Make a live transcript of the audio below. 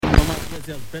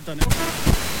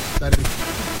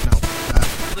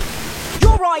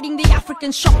You're riding the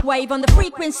African shockwave on the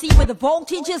frequency where the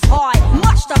voltage is high.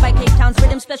 Much done by Cape Town's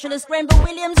rhythm specialist Grenville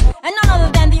Williams, and none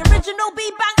other than the original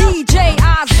beat-banger DJ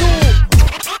Azul.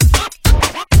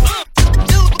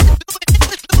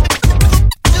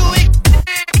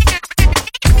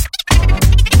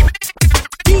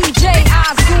 DJ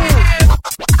Azul.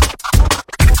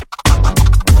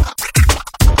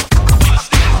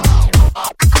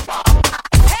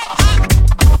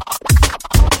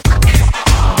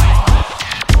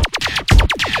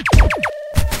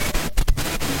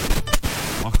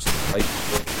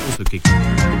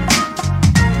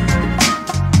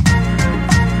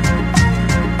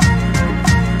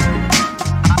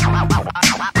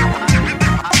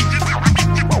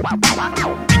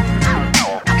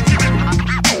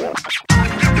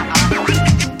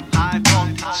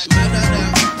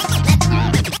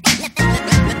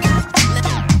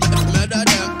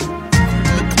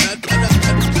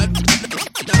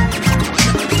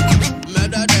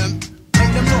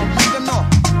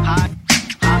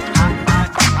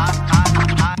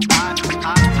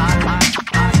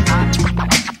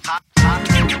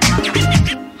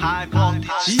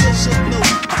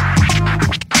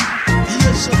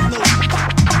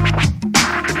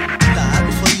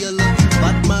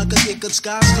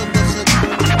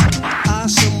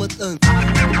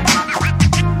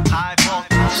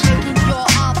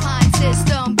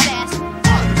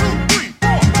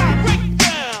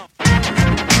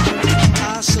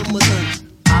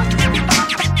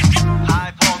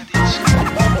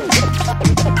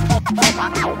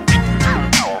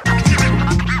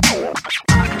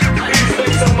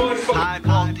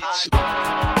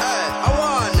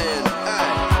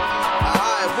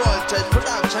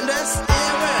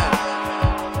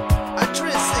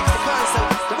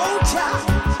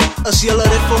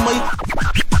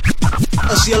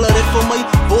 As julle dit vir my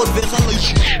word weggelei.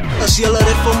 As julle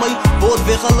dit vir my word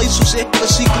weggelei soos ek 'n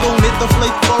sikloon met 'n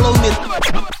vlieg follow net.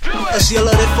 As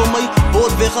julle dit vir my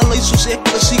word weggelei soos ek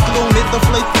 'n sikloon met 'n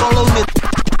vlieg follow net.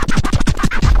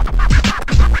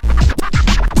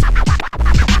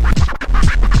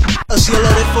 As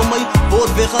julle dit vir my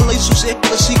word weggelei soos ek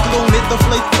 'n sikloon met 'n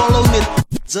vlieg follow net.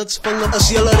 Zitspange as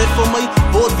julle dit vir my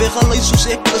word weggelei soos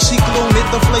ek 'n sikloon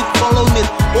met 'n vlieg follow net.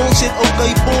 Ons het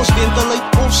okay pos wentelheid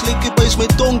ons lekker bys my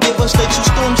tong dit was tyd so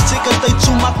storm seker tyd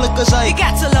so maklik as hy. You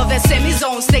got to love that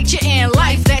semi-zone state you're in,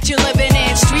 life that you're living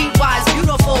in, streetwise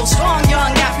beautiful, strong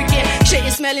young African, shit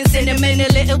is smelling cinnamon, a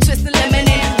little twist of lemon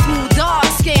in, blue dark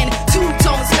skin,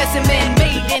 two-tone specimen,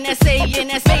 made in SA, in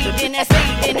SA, in SA,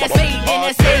 in SA,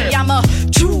 in SA. I'm a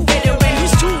true veteran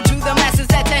who's true to the masses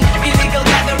at an illegal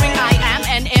gathering. I am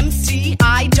an MC,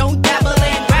 I don't dabble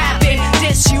in rapping,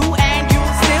 diss you and you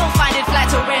still find it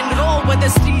flattering. Roll with the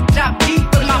street, drop deep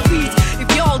with my feet. If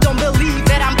y'all don't believe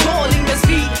that I'm calling this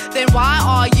beat, then why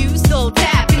are you still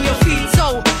tapping your feet?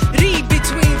 So read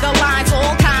between the lines,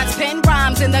 all kinds, pen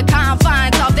rhymes in the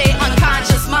confines of their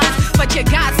unconscious minds. But you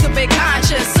got to be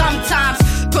conscious sometimes,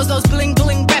 cause those bling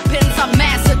bling weapons of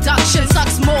mass seduction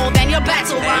sucks more than your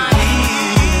battle line.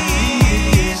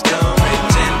 Please don't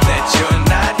pretend that you're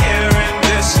not hearing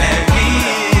this, and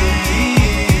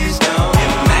please don't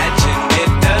imagine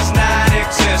it does not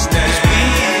exist. And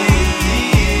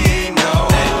we know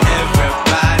that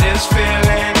everybody's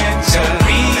feeling it, so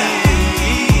read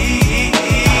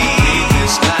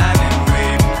this line and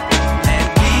wave. And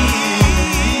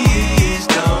please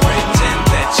don't pretend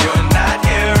that you're not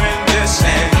hearing this,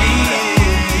 and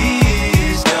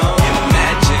please don't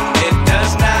imagine it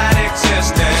does not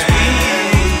exist. And we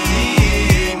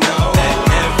know that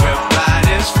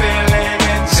everybody's feeling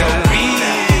it, so read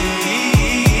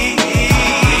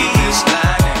this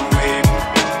line and wave.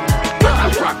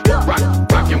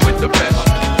 Rockin' with the best.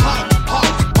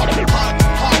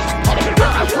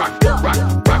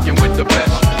 Rockin' with the best. Rockin' with the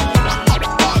best.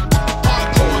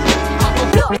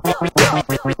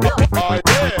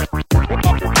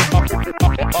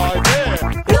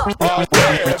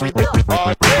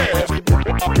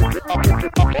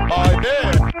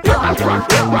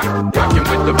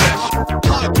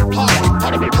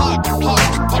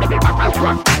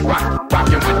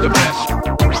 Rockin' with the best.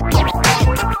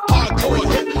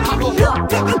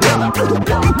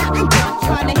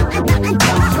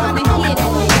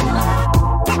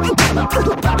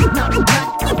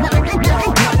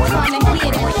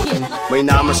 Mijn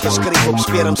naam is geskreven op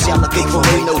sperm cellen. Kijk voor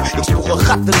mij nou, ik spoeg een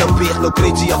gat in de beer, no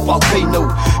crazy a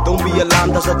volcano. Don't be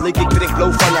alarmed als het leek, ik drink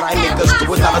low van Rijnekers.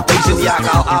 Doe het al 1000 jaar,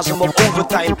 haal asem op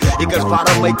overtime. Ik is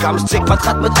waarom mijn kams check, wat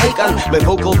gaat met Eik aan? Mijn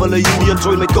vocal willen Union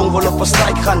Joy, mijn tong wil op een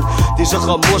strijk gaan. Het is een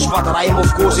gemors, wat rijm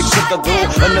of koers, ik zit er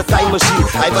door in de time machine.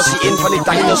 Hij was die een van die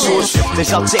dinosaurs. Zij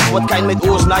zal zeggen wat kan met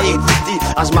oors, nou ik weet die.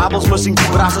 Als Mabels missing die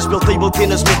brazen speelt table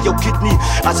tennis met jouw kidney.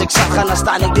 Als ik zag gaan, dan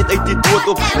sta ik dit uit dit dood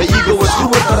op. De ego is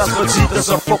groter als wat ziet, is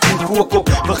een fucking voorkop.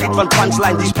 Vergeet van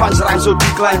punchline, die punchline zo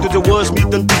decline. To the worst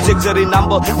meet een 2-6 in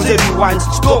number. Hoe ze rewinds,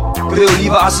 stop. Ik wil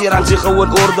liever als hier aan zich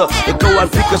gewoon orde. Ik hou aan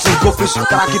fikkers en koffies,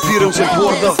 kraak je pierums en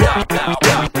borden.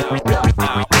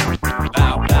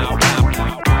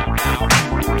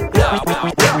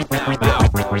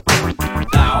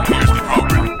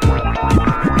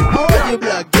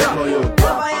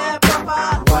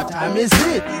 What time is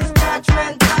it? It's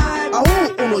judgment time.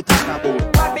 Who talk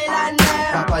about? Babylon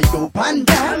them. Papa, you pan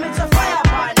them. It's a fire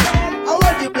pan them. I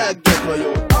want the black girl for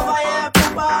you. Over here,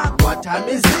 Papa. What time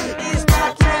is it? It's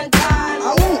judgment time.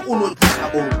 Who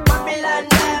talk about? Babylon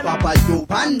them. Papa, you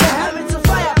pan them. It's a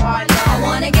fire pan them. I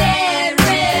wanna get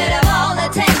rid of all the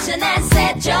tension and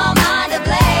set your mind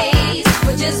ablaze.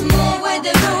 But just move with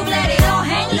the groove, let it all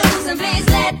hang loose, and please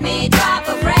let me drop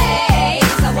a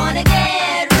phrase. I wanna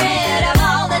get rid of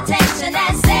all the tension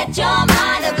and set your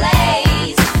mind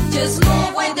ablaze. Just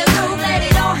move with the groove, let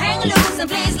it all hang loose, and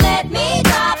please let me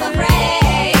drop a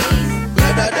phrase.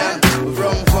 Better than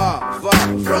from far, far,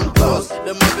 from close.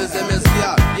 The movies them is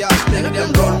yeah. Make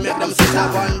them run, make them sit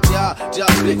up and yeah.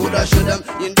 We coulda shoot them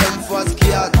in them first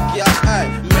gear, hey.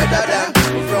 Better than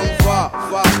from far,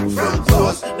 far, from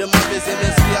close. The movies them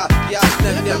is yeah.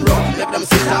 Make them run, make them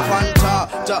sit up and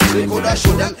yeah. We coulda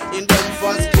shoot them in them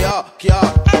first gear.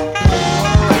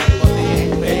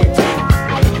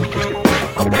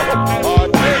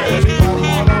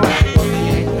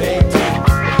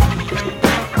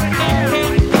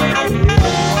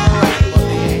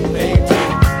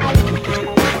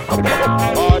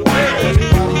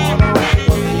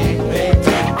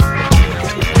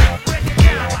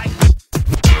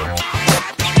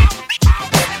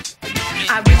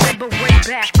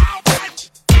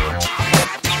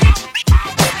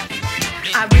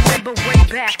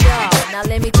 Now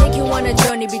let me take you on a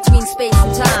journey between space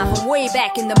and time. From way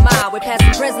back in the mind, where past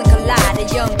and present collide. A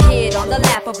young kid on the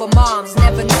lap of her moms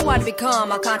never knew I'd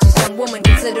become a conscious young woman,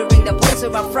 considering the place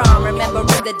where I'm from.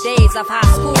 Remembering the days of high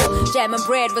school, jamming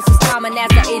bread versus common as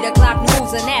the 8 o'clock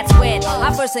news. And that's when I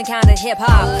first encountered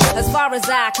hip-hop. As far as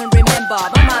I can remember,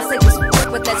 my mind said this quick,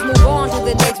 but let's move on to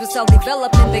the days where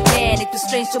self-development began. It was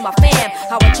strange to my fam,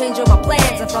 how I changed all my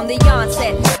plans. And from the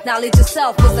onset, knowledge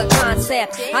itself was a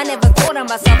concept. I never thought of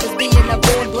myself as being a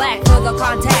born black. Further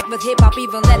contact with hip-hop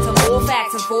even led to more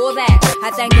facts. And for that,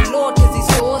 I thank the Lord cause he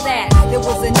saw that there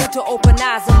was a need to open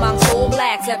eyes amongst all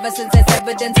blacks. Ever since there's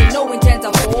evidence and no intent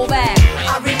to fall back.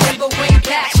 I remember way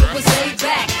back, shit was laid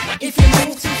back. If you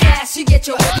move too fast, you get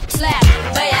your slapped.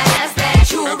 May I ask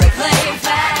that you reclaim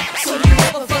facts, so you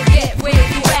never forget where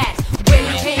you at, where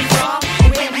you came from,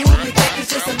 and where you will be back.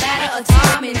 It's just a matter of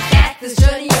time. In fact, this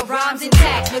journey of rhymes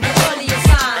intact with the earlier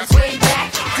signs way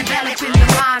back, developing the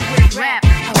mind with rap.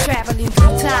 I'm traveling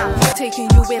through time, taking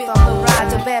you with on the ride,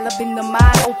 developing the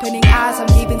mind, opening eyes. I'm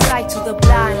giving sight to the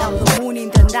blind. I'm the moon in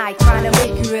the night, trying to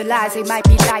make you realize it might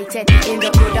be light at the end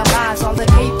of your demise. On the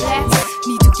Cape Flats,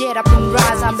 need to get up and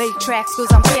rise. I make tracks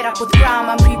cause I'm fed up with crime.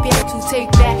 I'm prepared to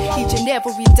take back each and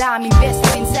every dime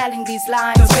invested in selling these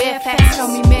lines. Bare facts tell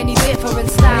me many different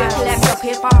styles. Black up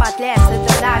hip-hop, I lasted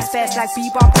the lives fast like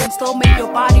bebop and still make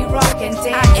your body rock and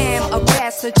dance. I am a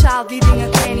bastard child leading a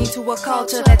clan into a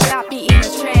culture that got me in a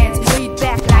trance. Read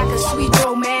back like a sweet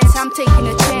romance. I'm taking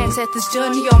a chance at this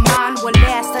journey of mine will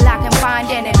last till I can find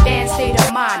an advanced state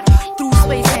of mind. Through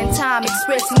space and time,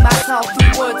 expressing myself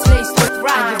through words laced with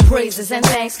rhyme. Praises and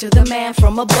thanks to the man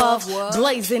from above,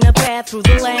 blazing a path through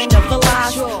the land of the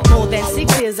lost. More than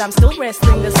 6 years, I'm still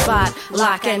wrestling the spot.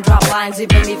 Lock and drop lines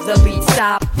even if the beat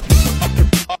stop.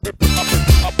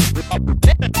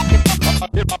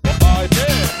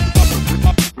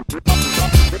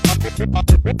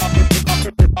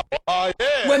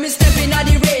 When me step in at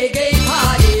the reggae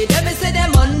party, them me say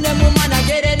them man, them woman a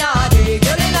getting hardy.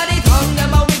 Girl inna the tongue,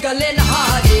 them a wiggling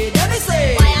hardy. Them me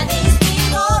say, why are these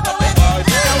people going in?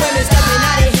 And when me step in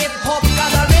at the hip hop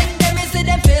gathering, them me see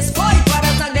them face fight, but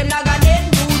I think them nagging.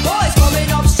 Rude boys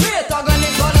coming up straight, talking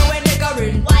it gonna when they go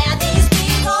in. Why are these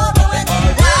people going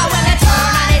in? Well, when they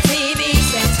turn on the TV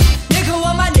set, nigga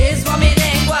woman is what me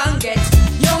then go and get.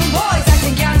 Young boys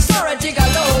acting gangster, a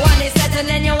gigolo, and they setting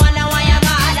in you wonder why I'm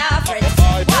mad at friends.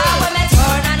 Wow, when they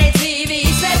turn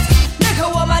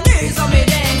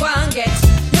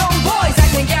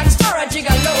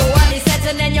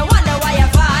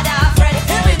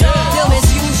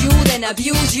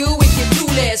abuse you if you're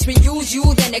clueless. Reuse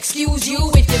you, then excuse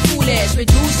you if you're foolish.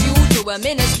 Reduce you to a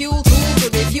minuscule tool to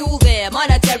review their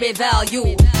monetary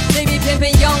value. They be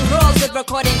pimping young girls with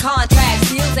recording contracts,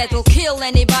 deals that will kill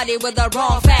anybody with the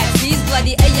wrong facts. These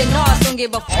bloody A&Rs don't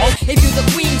give a fuck if you're the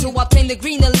queen to obtain the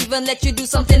green. They'll even let you do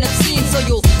something obscene, so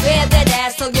you'll wear that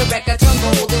ass till your record turn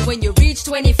gold. And when you reach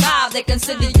 25, they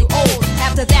consider you old.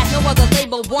 After that, no other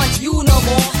label wants you no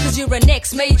more, cause you're a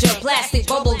next major plastic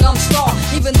bubblegum star.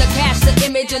 Even the cash, the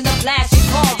image, and the flash you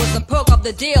call was the perk of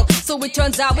the deal, so it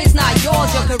turns out it's not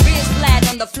yours. Your career's flat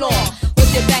on the floor,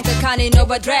 with your bank account in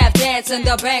overdraft, dance and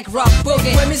the bankrupt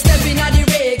boogie. When me step in at the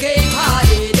reggae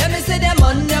party, them me say them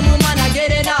on them woman a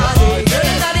getting hardy. Girl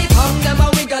in the tongue, them a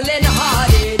wiggling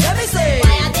hardy. Them me say,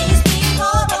 why are these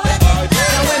people doing it?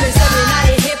 Now when me step in at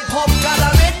the hip hop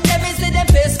gathering, them me say them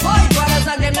fist fight brothers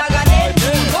and them naganin.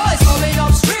 Boys coming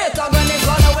up straight, I'm gonna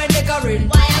follow when they carrying.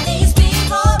 Why are these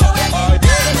people doing it?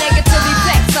 The negative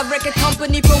effects of record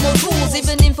company promo tools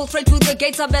even infiltrate through the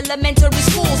gates of elementary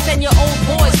schools. 10-year-old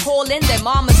boys calling their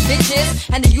mamas bitches,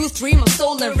 and the youth dream of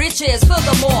stolen riches.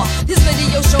 Furthermore, this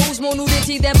video shows more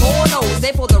nudity than pornos.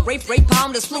 Therefore the rape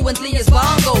palmed as fluently as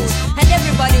bongos. And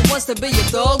everybody wants to be a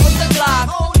thug with the Glock.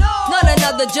 Oh no! Not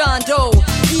another John Doe.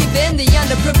 Even the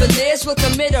underprivileged will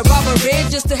commit a robbery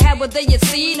just to have what they had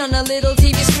seen on a little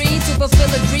TV screen. To fulfill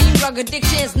a dream, drug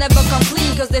addictions never come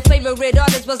clean, cause their favorite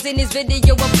artist was in his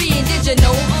video of being. Did you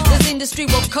know this industry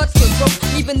will cut your throat?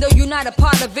 Even though you're not a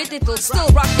part of it, it'll still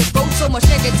rock your boat. So much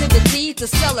negativity to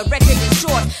sell a record in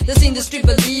short. This industry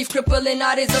believe crippling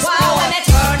art is a sport. Wow, when I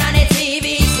turn on a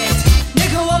TV set,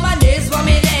 nigga woman is what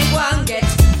me then go and get.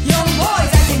 Young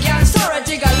boys acting gangster a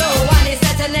gigolo, and it's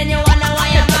set and then you wonder why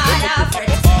I'm mad after it.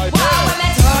 Wow, when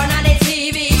I turn on a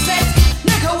TV set,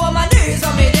 nigga woman is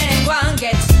what me then go and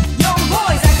get. Young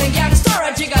boys acting gangster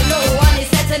a gigolo, and it's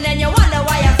set and then you wonder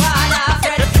why I'm mad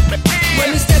after it.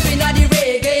 When we step in at the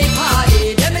reggae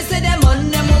party, them me say them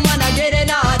on them woman a getting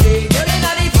hardy. Girl in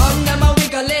the tongue, them a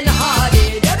wiggling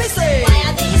hardy. Them me say, why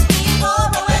are these people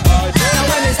doing it? Now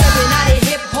when we step in at the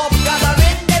hip hop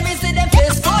gathering, them me say them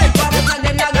fist fight brothers and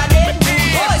them naganin.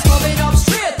 Boys coming up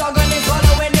straight, I'm gonna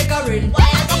follow when they carrying. Why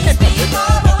are these people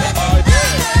doing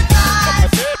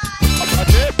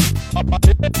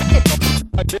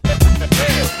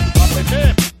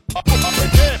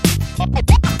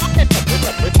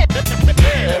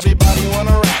Everybody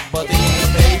wanna rap, but they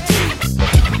ain't paid dues.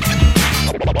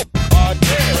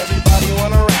 Everybody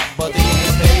wanna rap, but they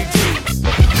ain't paid dues.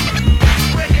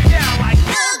 Break it down like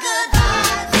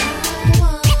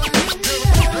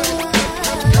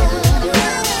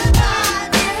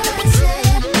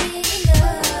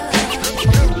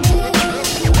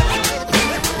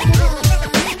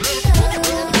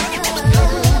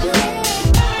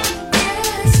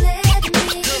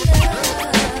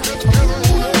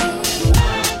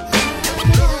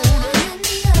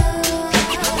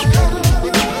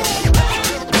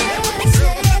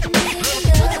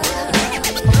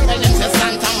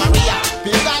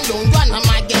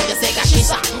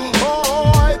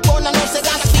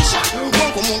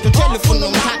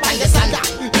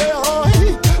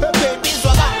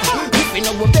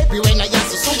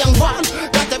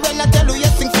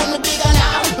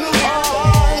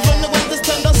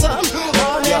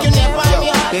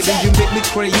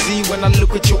crazy when I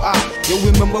look at your eye. You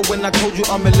remember when I told you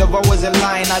I'm in love, I wasn't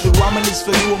lying. I do reminisce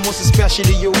for you and most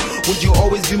especially you. Would you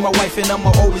always be my wife and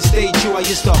I'ma always stay true? I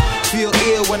used to feel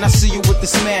ill when I see you with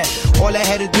this man. All I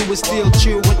had to do was still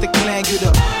chill with the clan. You're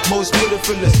the most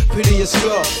beautifulest, prettiest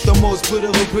girl, the most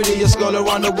beautiful, prettiest girl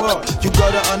around the world. You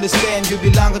gotta understand, you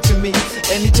belong to me.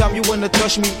 Anytime you wanna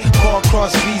touch me, call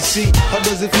across BC. How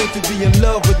does it feel to be in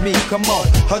love with me? Come on,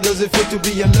 how does it feel to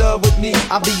be in love with me?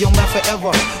 I'll be your man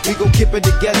forever, we gon' keep it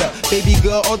together. Baby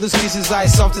girl, all those kisses I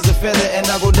soft as a feather, and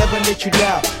I will never let you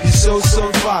down. You're so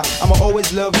fine, I'ma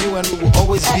always love you and you will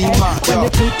always be mine. When you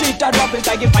put it a drop it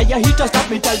like a fire heater, stop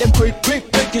me, tell them quick,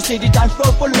 you see the dance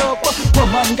floor full up.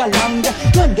 Woman galang,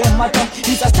 none them matter.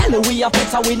 It's a style we have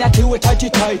so we not do it tighty.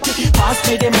 Pass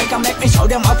me the mic and make me show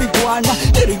them how we go on.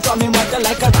 Lyrics from me matter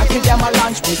like a rocket, them a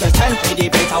launch. Please send me the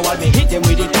beat, while me hit them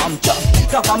with the drum chop.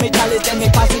 Drop on me talent, then me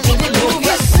pass it to the loop.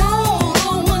 Your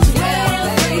soul was well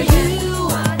for you.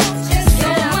 Just so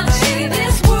much in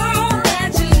this world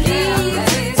that you need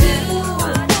to do.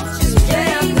 Just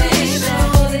yeah, baby,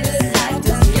 this life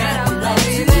doesn't get up like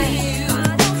you.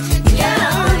 You gotta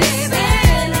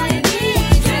understand I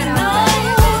need you know.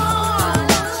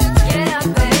 Yeah,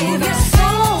 baby, your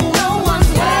soul was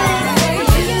well for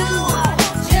you.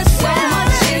 Just so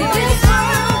much in this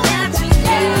world that you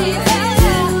need to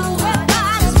do.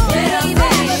 Yeah,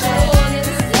 baby, this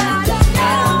life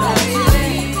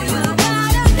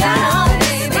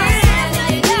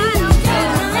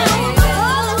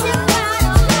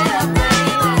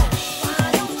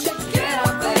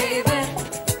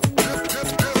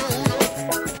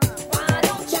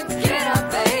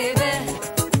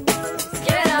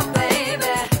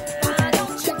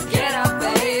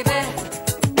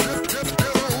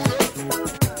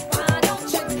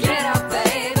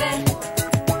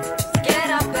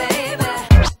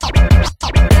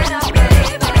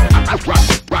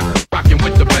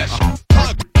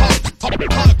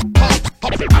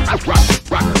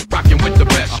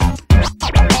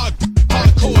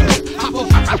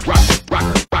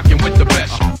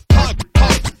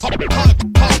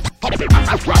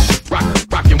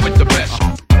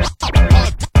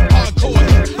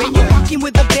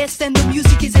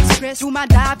my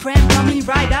diaphragm coming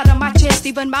right out of my chest.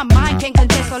 Even my mind can't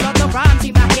contest all of the rhymes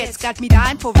in my head's got me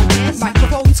dying for a test.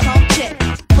 Microphones come check.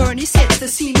 Bernie sets the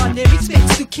scene, my lyrics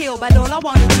fits to kill. But all I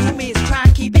wanna do is try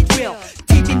and keep it real.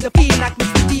 Deep in the field like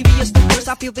Mr. Devious the first.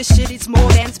 I feel this shit, it's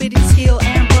more than spitting skill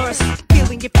and burst.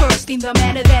 Feeling it first in the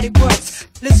manner that it works.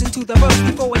 Listen to the verse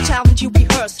before a challenge you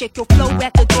rehearse. Check your flow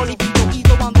at the door if you go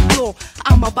either on the floor.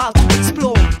 I'm about to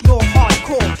explore your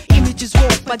hardcore. Images raw,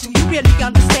 but do you really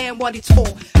understand what it's for?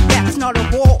 Rap's not a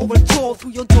war or a tour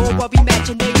through your door of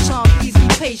imagination. Please be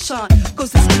patient,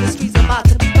 cause this industry's about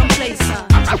to be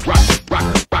complacent.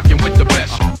 Rockin' with the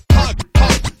best.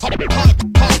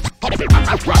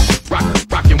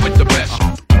 Rockin' with the best.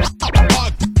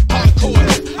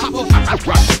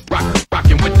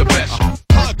 Rockin' with the best.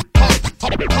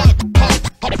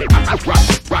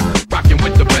 Rockin'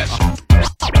 with the best.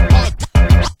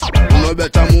 No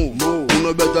better move,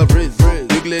 no better phrase.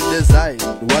 Wiggle decide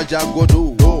what you go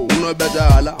do. No better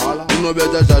holla, no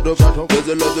better shut up. There's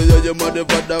a lot of your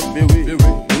motherfucker feel.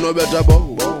 No better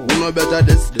bow, no better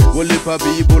this. Only for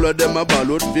people of them a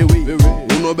ballot feel.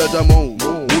 No better move,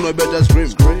 no better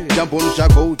scream. Jump on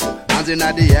shock out, hands in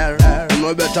the air.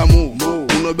 No better move,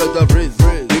 no better phrase.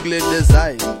 Wiggle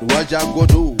decide what you go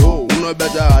do. No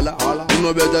better holla,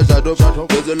 no better shut up.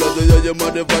 There's a lot of your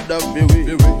motherfucker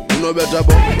feel. No better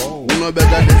bow, no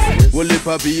better this. Only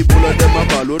for people of them a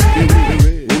ballot feel.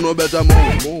 No better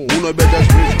move, no better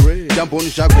scream. Jump on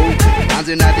shock out, hands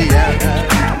in the air.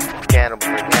 Cannibals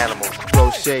like animals,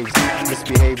 flow shades,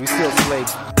 misbehave, we still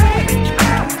slaves.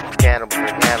 Cannibals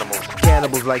like animals,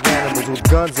 cannibals like animals with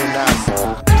guns and knives.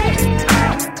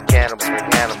 Cannibals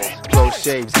like animals, flow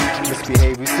shades,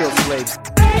 misbehave, we still slaves.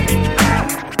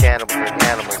 Cannibals like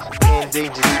animals,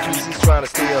 endangered species trying to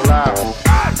stay alive.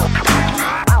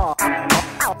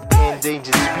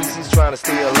 Endangered species trying to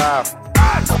stay alive.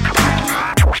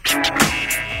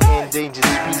 Endangered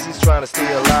species trying to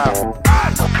stay alive.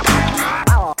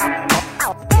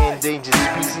 Endangered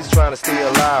species trying to stay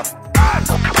alive.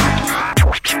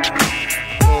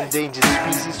 Endangered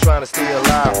species trying to stay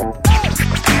alive.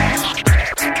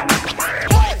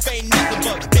 Life ain't nothing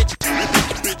but bitch.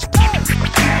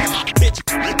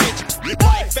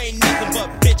 Life ain't nothing but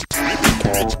bitch.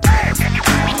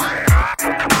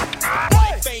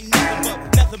 Life ain't nothing but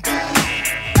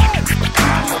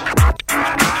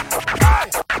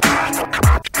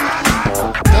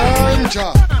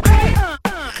Danger,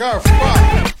 Kafka,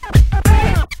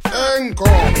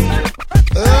 Engo,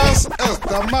 this is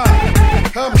the man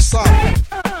himself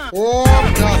who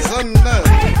doesn't need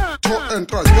to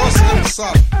introduce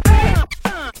himself,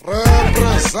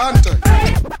 representing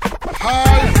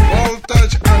High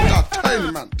Voltage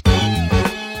Entertainment.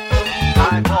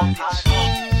 High voltage.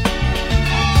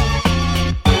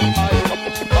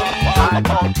 High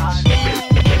voltage.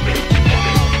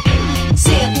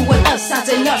 Say it through with us, as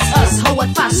in us, hou het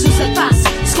vast, soos het vast.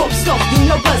 Stop, doen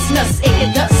jou business, ek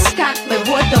het dus kant my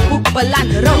woorde boek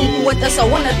beland. Rou hoe het is 100%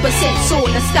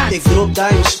 zone stand. Ik drop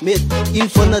dimes met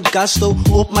infinite gusto.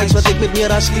 Op mics wat ik met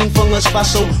meer als 10 vingers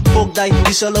passo. Fuck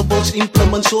die syllables,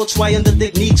 implement soort zwaaiende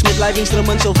techniques met live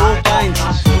instruments of all kinds.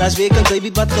 Laat weken zij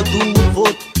weet wat gedoen moet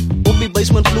worden. Op die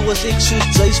basement vloers, ik soes,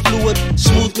 zij is fluid.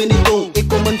 Smooth met die tong, ik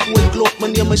kom in voor het klok.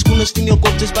 Meneer, mijn schoenen steen jou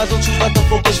kop, dus pas op soes wat de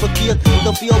focus verkeerd.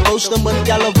 Te veel boosten, men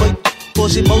jelle weet.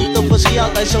 Cause in motor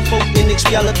verschilt, hij zo fout en ik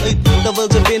spel het uit. Terwijl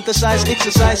ze fantasize,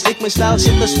 exercise, ik mijn stijl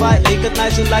zit te zwaai. Ik het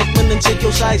nice en like me en check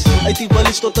your size. Uit die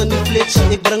ballies tot aan die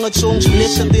flitsen, ik breng het soms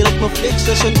blitsen. Direct mijn fliks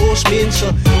tussen oors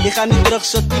mensen. Ik ga niet terug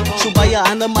zitten, zo bij je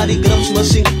handen maar die grams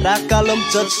missing. Raak kalm,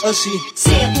 judge ussie.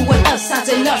 Say it through with us, as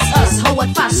in us, hou het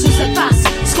vast, soos het vast.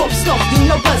 Stop, doen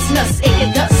jou business, ek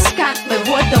het dus kant my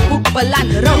woorde boek beland.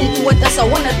 Rou hoe het is 100%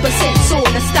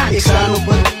 zone stand. Ik sta op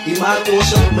het, die maakt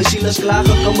oorzaak. Mijn ziel is klaar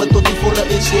gekomen tot die volle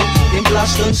instinct. In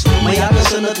plastens, mijn hart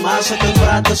is in het maas. Ik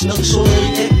praat is niks zonder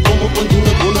die ek. Kom op en doen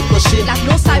het 100%. Laat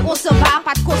los hy osse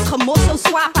wapen, het kost gemos zo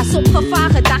zwaar. Pas op gevaar,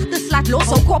 gedachtes laat los,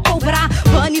 ou kop ou bra.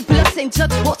 Bunny bliss en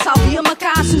judge bots al weer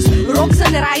mekaar. Soos rocks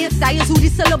en riots, die is hoe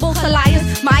die syllable gelaai is.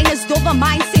 Mine is doffe,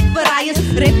 mindset verraai is.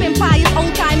 Rap empires,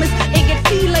 oldtimers. Ik het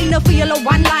 4 lijnen vir julle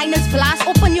one-liners. Blaas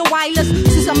op in jou wireless.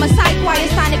 Soos aan my side choir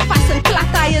staan ek vast in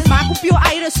klaktyers. Maak op jou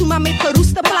eieren, soema met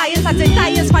geroeste pliers. As hy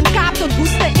tyers van Kaap tot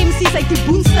Woeste MC's uit die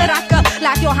boenste rakke.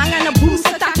 Laat jou hang aan 'n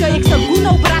boemse takke. Ek se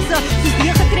goeno brasse, soos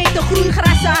deurgetrekte groen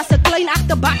grasse. As 'n klein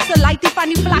agterbakse leidt die van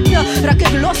die vlakte. Rak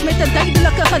ek los met 'n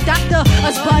duidelike gedagte.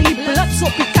 As Bunny Blitz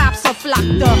op die Kaapse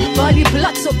vlakte. Bunny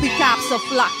Blitz op die Kaapse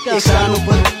vlakte. Ik sta op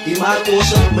het, die maakt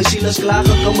oorzaak. Mijn ziel is klaar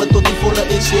gekomen tot die volle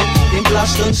instinct. In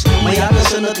plastens, mijn hart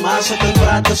kennis en het maas ek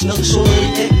praat is niks sonder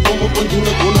die ek kom op en doen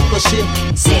het 100%.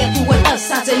 Sê het hoe het is,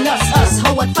 as in us,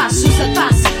 hou het vast, soos het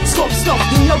vast. Skop,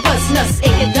 doen jou business,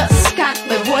 ek het dus kan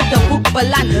my woorde boek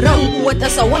beland, rou hoe het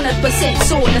is 100%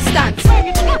 so in 'n stand.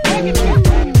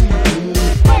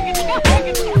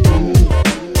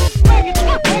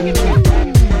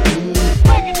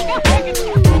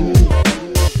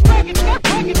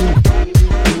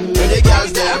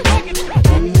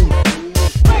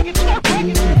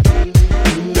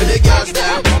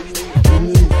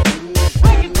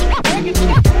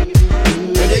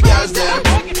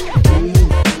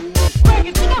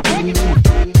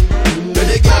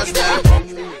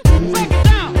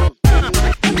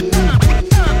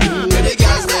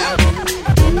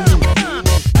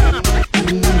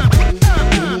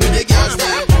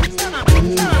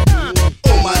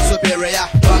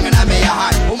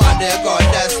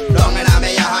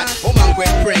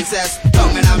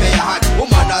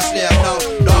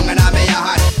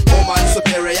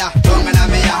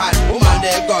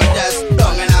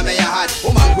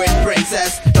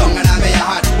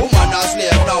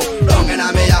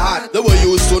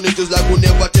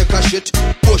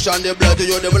 And the blood to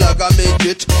you, them like a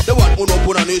midget. The one who no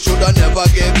put on it shoulda never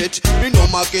gave it. Me no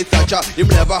market Thatcher, him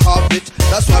never have it.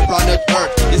 That's why planet Earth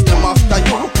is them after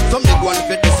you. Some big one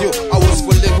fit this you. I was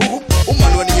fully who?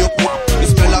 Woman when you cook, you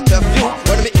smell like perfume.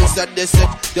 When me inside the set,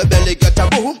 your belly get a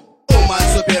boom. Woman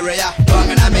superior, long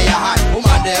in a me a heart.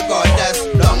 Woman the goddess,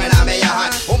 long in a me a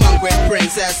heart. Woman queen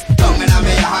princess, long in a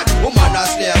me a heart. Woman a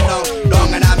slave now,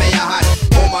 long in a me a heart.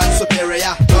 Woman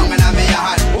superior, long in a me a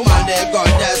heart. Woman the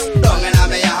goddess, long in a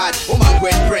me a heart. Woman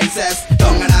queen princess,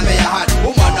 long in a me a heart.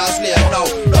 Woman a slave now,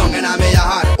 long in a me a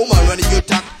heart. Woman when you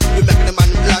talk, you make the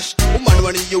man blush. Woman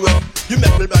when you work, you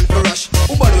make the man for rush.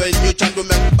 Woman when you try to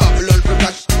make Babylon for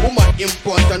cash. Woman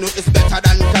important is better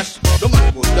than cash. No man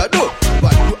good do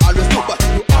what you always do, but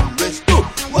you always do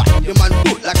what the man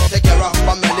do. Like take care of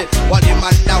family. What the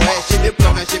man now way, she be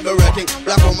pregnant, she be working.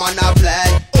 Black woman a fly,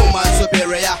 woman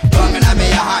superior, long in a me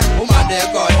a heart. Woman the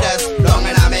goddess, long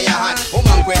in a me a heart.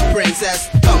 Woman queen princess,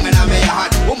 long in a me a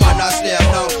heart. Woman a slave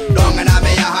now, long in a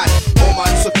me a heart. Woman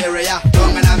superior,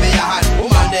 long in a me a heart.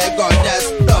 Woman the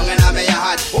goddess, long in a me a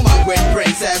heart. Woman queen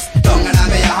princess, long in a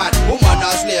me a heart. Woman a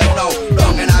slave now,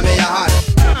 long in a me a heart.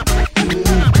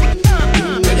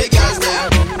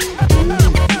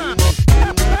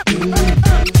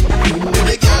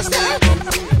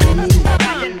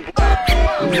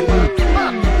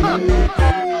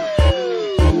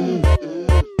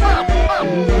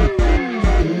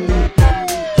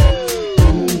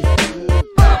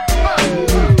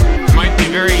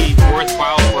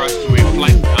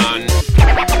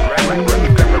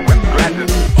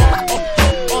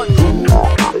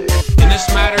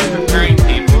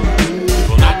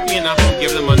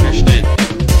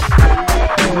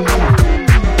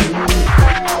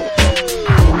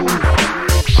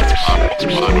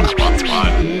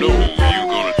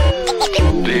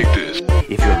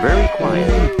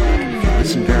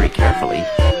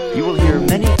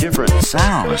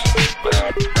 Sounds.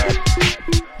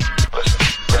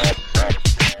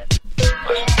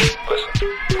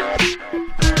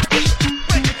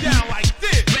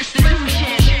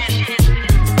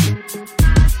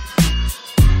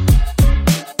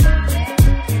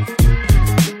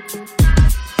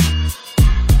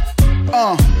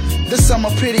 This summer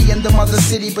pretty in the mother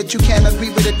city, but you can't agree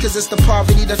with it cause it's the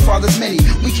poverty that fathers many.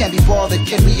 We can't be bothered,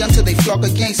 can we? Until they flock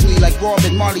against me like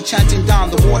Robin Marley chanting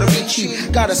down the water reach you.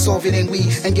 Gotta solve it, ain't we?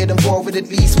 And get involved with at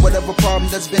least whatever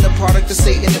problem that's been a product of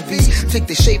Satan the beast. Take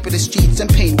the shape of the streets and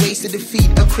pain ways to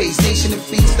defeat a crazed nation of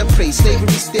feats that praise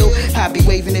slavery still. Happy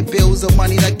waving their bills of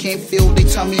money that can't fill their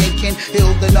tummy and can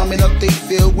heal the numbing up they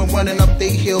feel when running up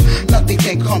they hill. Nothing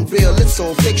can come real, it's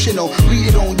all fictional. Read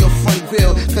it on your front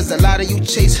grill, cause a lot of you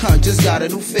chase just got a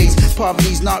new face.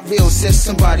 Poverty's not real, says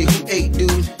somebody who ate, dude.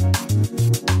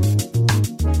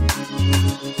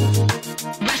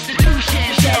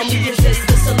 Tell me, is this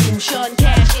the solution?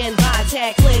 Cash in by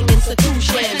tackling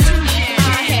institutions.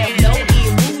 I have no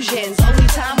illusions, only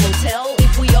time will tell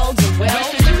if we all do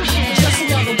well. Just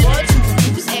another word to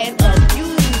use and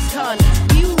abuse,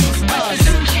 confuse us.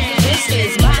 This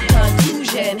is my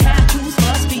conclusion. Half-truths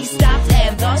must be stopped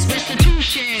and thus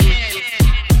restitution.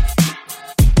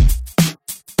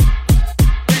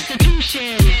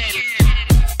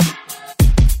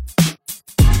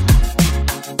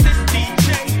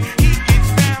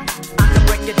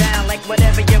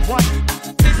 Whatever you want.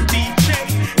 This DJ,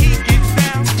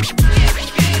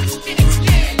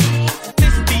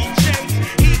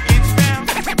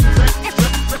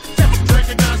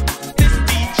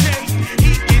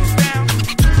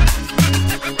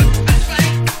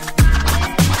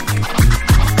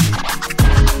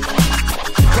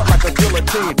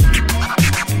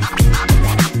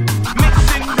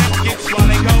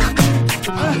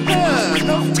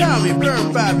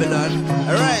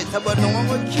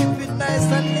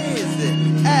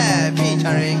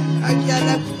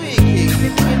 keep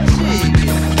it cheeky.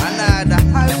 Another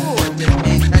high voltage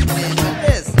entertainment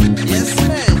is. Yes,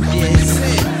 man, yes,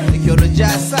 man. If you're the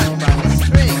jazz song, man, it's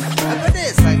straight. I got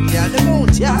this, I can't the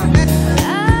mood, yeah.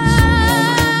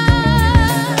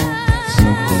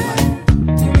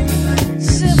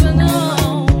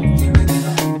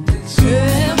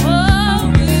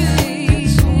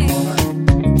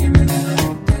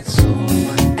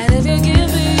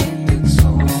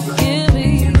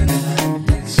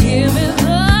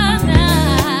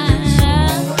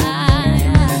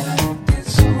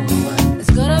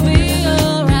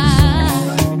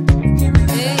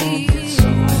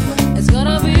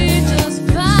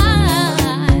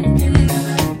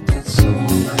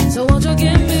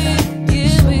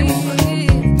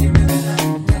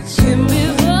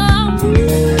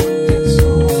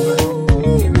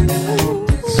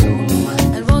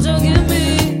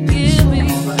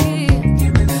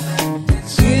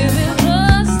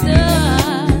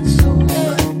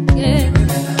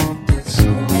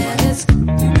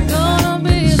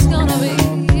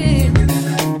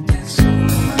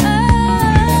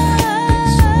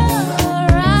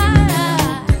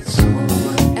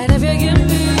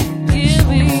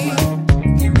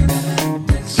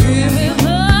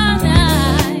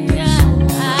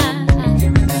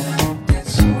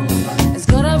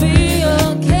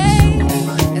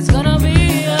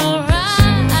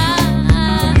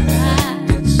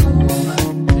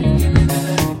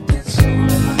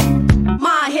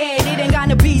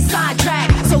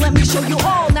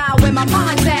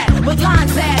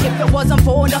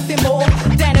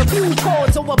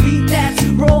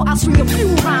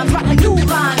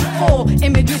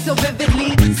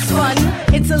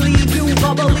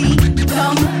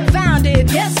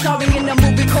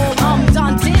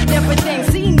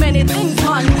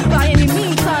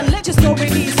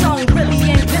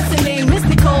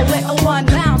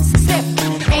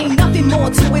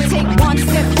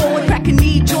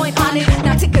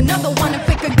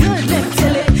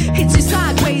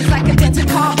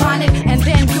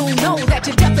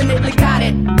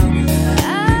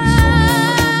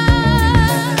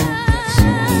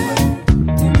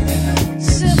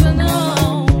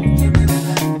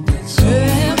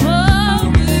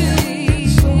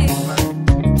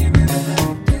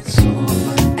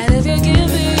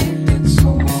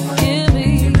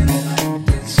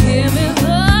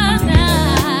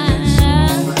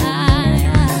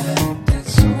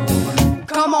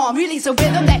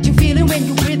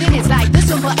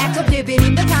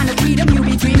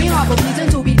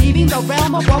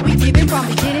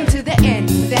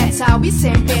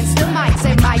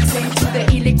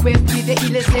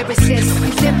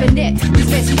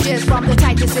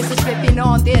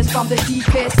 From the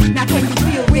deepest, now can you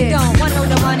feel we this? Don't want no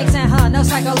demonics and no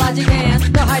psychologic hands,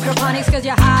 no hydroponics cause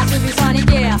your high should be sonic,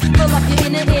 yeah. Fill up your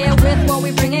inner ear with what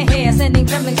we bring in here, sending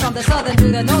tremblings from the southern to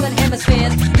the northern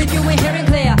hemispheres. If you ain't hearing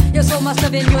clear, your soul must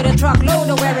have been with a truckload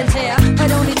of wear and tear,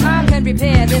 but only time can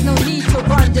repair. There's no need to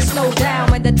run, just slow down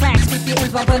when the tracks keep your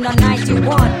ends bumping on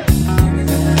 91.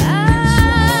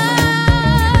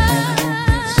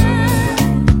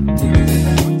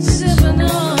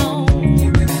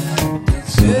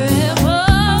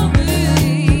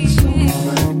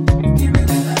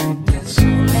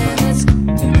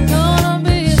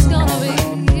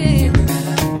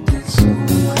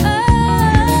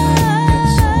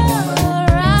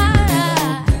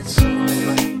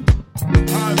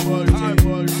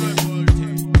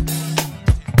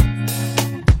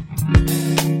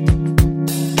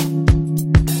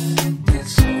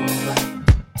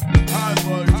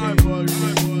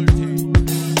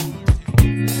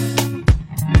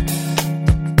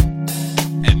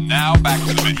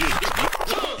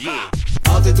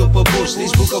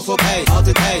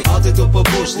 Altijd op een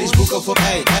bos, lees boeken voor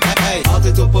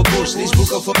altijd op een bos, lees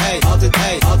boeken voor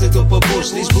altijd op een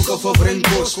bos, lees boeken voor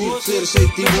Brinkbos,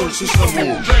 417 soos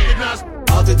gewoon.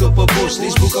 Altijd op een bos,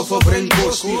 lees boeken voor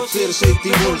Brinkbos,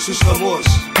 417 soos gemors.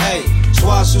 Hey,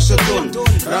 zwaar soos een ton,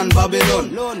 ran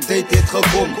Babylon, tijd het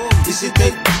gekom, is die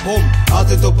tijd bom.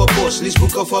 Altijd op een bos, lees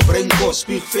boeken voor Brinkbos,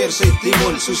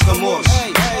 417 soos gemors.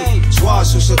 Hey, zwaar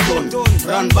soos een ton,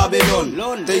 ran Babylon,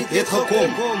 tijd het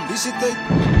gekom, is die tijd.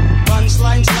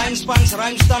 Lines, pans,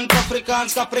 rhymes, stand,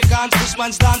 Afrikaans, Capricaans,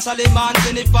 Busmans, dans, Alemans,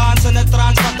 in the pants, in the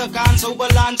trans, Vaticans,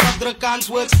 Oberlands, Afrikaans,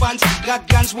 words, pans, got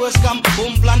guns, words, come,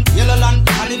 boomplan, Yellow land,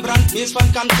 Alibrand, mees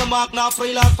van kant gemaakt, na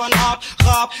vrijlaat van aap,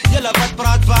 gaap, Yellow wat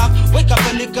praat vaak, wake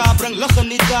up in die kaap, bring lucht in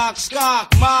die dak,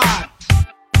 skaak, maar.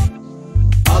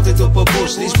 Altyd op 'n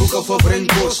bos, lees boeke vir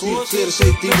Brinkhorst. Nie keer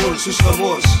sy timon soos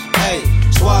gemors. Hey,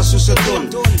 swaar soos 'n ton,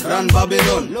 ran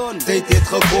Babylon. Tyd het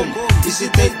gekom, is die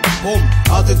tyd hom.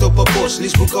 Altyd op 'n bos,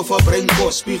 lees boeke vir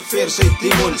Brinkhorst. Spieg veer sy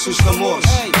timon soos gemors.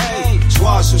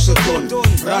 Swaar soos 'n ton,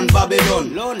 ran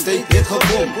Babylon. Tyd het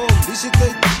gekom, is die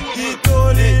tyd.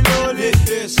 Kitole lole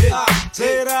ese,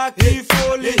 será que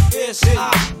fole ese,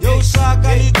 yo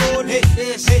saca itole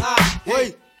ese,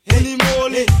 wey, any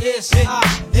mole ese,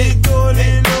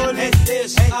 itole lole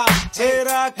ese,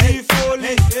 será que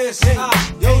fole ese,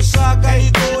 yo saca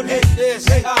itole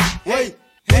ese, wey.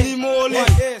 Any mole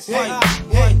ese,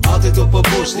 Altyd op 'n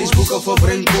bos, lees boeke vir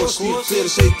Brinkhorst. Nie keer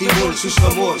sy timon soos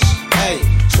gemors. Hey,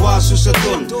 swaar soos 'n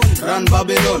ton, ran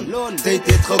Babylon. Tyd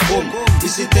het gekom,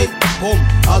 is die tyd hom.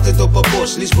 Altyd op 'n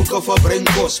bos, lees boeke vir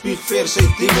Brinkhorst. Spieg veer sy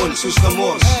timon soos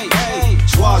gemors.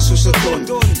 Swaar soos 'n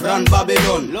ton, ran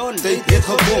Babylon. Tyd het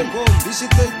gekom, is die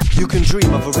tyd. You can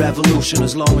dream of a revolution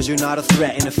as long as you're not a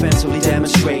threat and offensively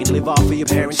demonstrate. Live off of your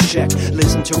parents' check.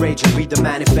 Listen to rage and read the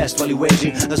manifest while you're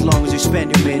waging. As long as you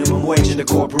spend your minimum wage in the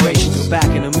corporations. We're back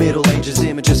in the Middle Ages,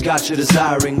 images got you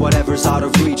desiring whatever's out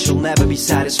of reach. You'll never be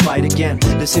satisfied again.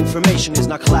 This information is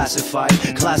not classified.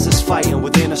 Classes fighting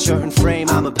within a certain frame.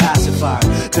 I'm a pacifier,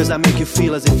 cause I make you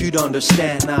feel as if you'd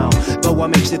understand now. But what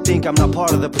makes you think I'm not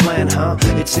part of the plan, huh?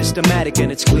 It's systematic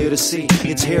and it's clear to see.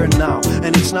 It's here and now,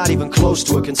 and it's not even close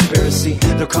to a conspiracy.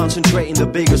 They're concentrating, the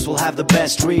biggest will have the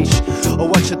best reach. Or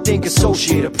what you think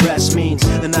Associated Press means.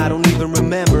 And I don't even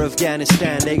remember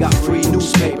Afghanistan. They got free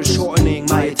newspapers shortening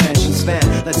my attention span.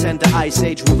 Let's end the ice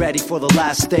age, we're ready for the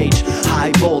last stage.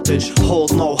 High voltage,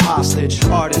 hold no hostage.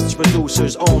 Artists,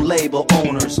 producers, own label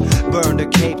owners. Burn the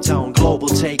Cape Town, global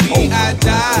takeover. we are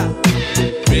the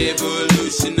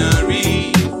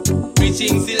revolutionary,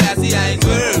 preaching Selassie I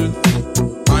word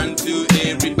unto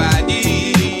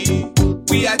everybody.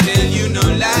 We are tell you no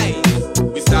lies,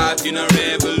 we starting a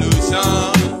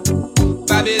revolution.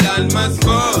 Babylon must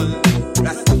fall,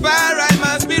 Rastafari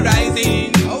must be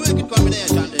rising. A wicked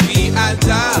combination. We are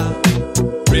the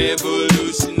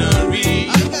revolutionary,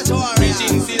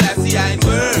 preaching Selassie I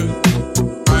word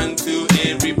unto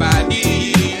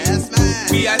everybody. Yes, man.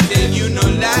 We are tell you no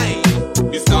lie,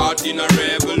 we starting a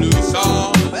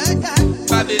revolution.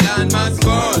 Babylon must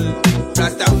fall,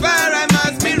 Rastafari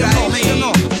must be rising.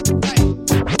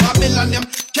 Babylon them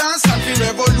can't stand for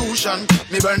revolution.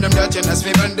 Me burn them dirtiness,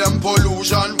 me burn them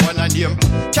pollution. One of them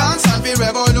can't stand for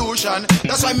revolution.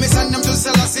 That's why me send them to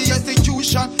Selassie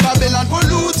institution. Babylon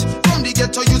pollute from the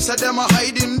ghetto youth, say them a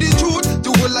hiding the truth.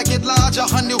 The whole I get larger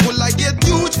and the whole I get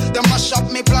huge. Them mash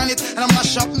up me planet and I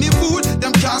mash up me food.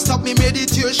 Them can't stop me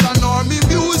meditation or me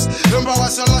views. Remember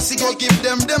Selassie go give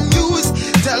them news.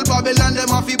 Tell Babylon them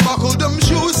have to buckle them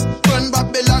shoes. Burn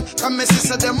Babylon, come me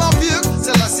sister them a fake.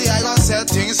 Selassie I gonna set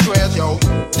things straight, yo.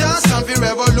 Can't stand for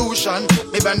revolution.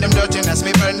 Me burn them dirtiness,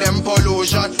 me burn them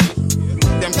pollution.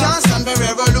 Them can't stand for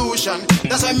revolution.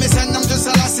 That's why me send them to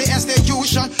Selassie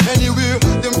institution. Anyway,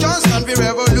 them can't stand for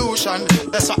revolution.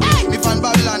 That's why me find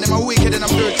Babylon, them are wicked and I'm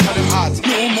dirty for them heart.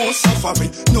 No more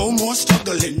suffering, no more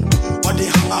struggling. But the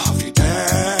hunger have you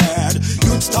dead.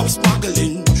 You'd stop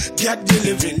smuggling, get the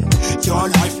living. Your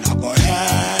life now go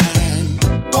ahead.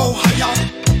 Go higher,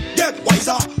 get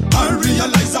wiser, and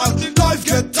realize that life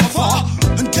get tougher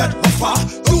and get rougher.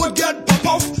 You will get pop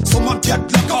off, someone get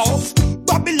lock off.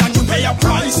 Babylon, you pay a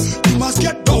price. You must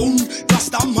get down.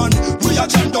 Rasta man, we are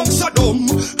turn down Sodom,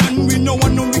 and we no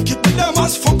want no wicked, but them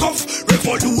must fuck off.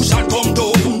 Revolution come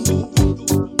down.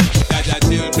 Jaja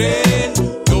children,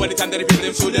 know the time that the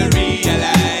people should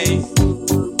realize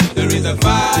there is a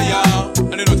fire,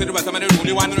 and they know say the rest of them are the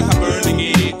only one who's burning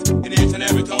it in each and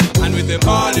every town. And with them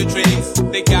all the tricks,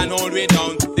 they can't hold me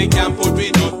down, they can't put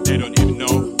me down, they don't even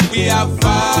know. We have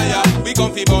fire, we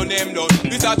come fi burn them down.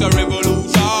 We start a revolution.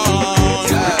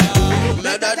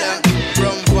 Murder them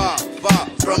from far, far,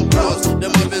 from close.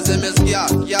 Them always them is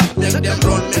scared, yeah. Make them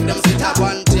run, make them sit up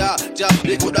and tear. Just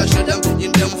they coulda shot them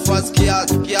in them first scared,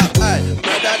 yeah. Hey,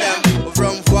 murder them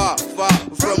from far, far,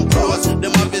 from close.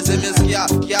 Them always them is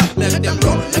scared, yeah. Make them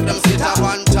run, make them sit up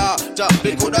and tear. Just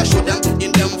they coulda shot them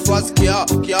in them first scared,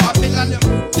 yeah. Babylon them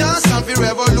can't stand for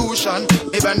revolution.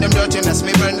 Me burn them dirtiness,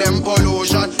 me burn them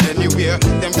pollution. Anywhere,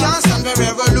 them can't stand for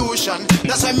revolution.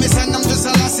 That's why me send them to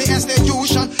Selassie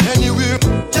institution. Anywhere,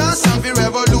 can't stand for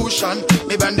revolution.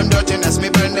 Me burn them dirtiness, me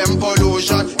burn them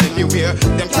pollution. Anywhere,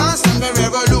 them can't stand for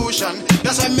revolution.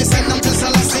 That's why me send them to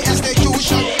Selassie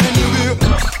institution. Anywhere.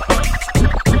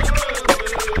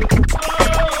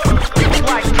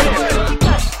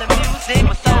 The music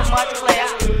was so much clear.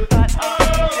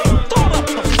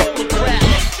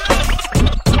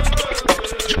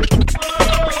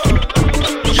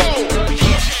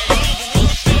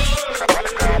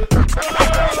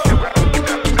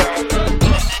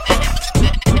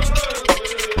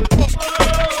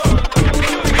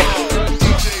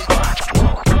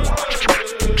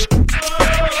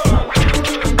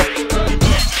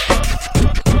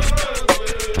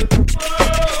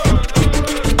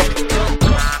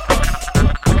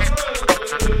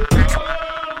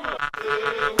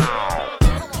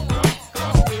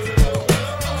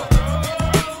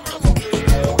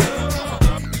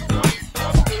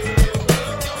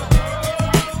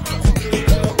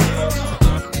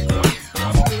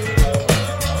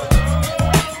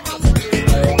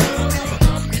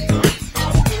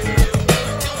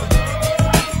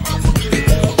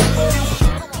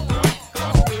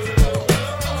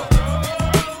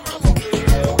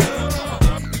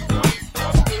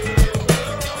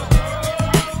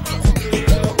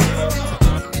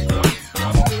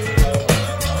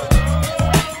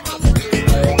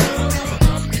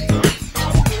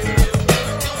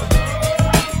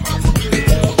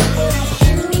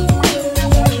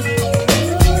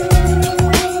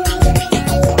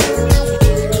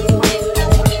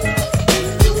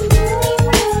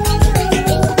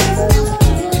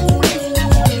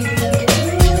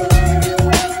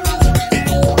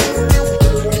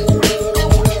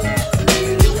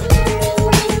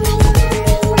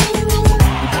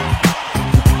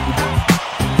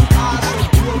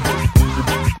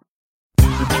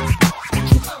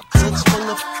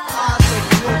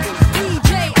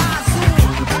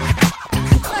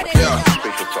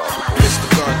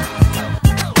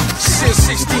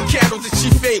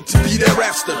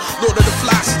 Western. Lord of the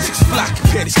Flies, 6 black,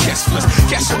 panties, cashless.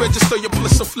 Cash and register your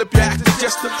bliss, so flip your act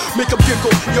digester. Make them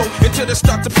giggle, yo, until they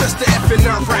start to press the F and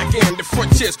nerve-rack and the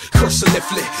frontiers, curse and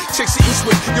lift. Chase the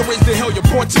eastward, you're raised in hell, you're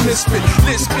born to misfit.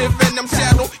 Liz spit, venom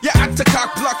saddle, yeah, I to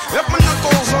cock block. Up my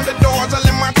knuckles on the doors, I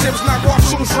let my tips knock off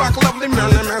shoes, rock, lovely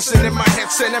Marilyn Manson in my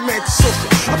head, sentiment social.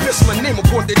 I piss my name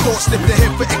upon their doorstep, the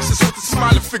head for exes with a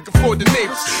smiling figure for the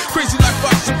neighbors. Crazy like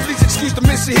Boston, please excuse the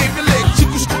misbehavior. Leg,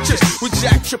 chico scooches with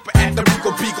Jack Tripper at the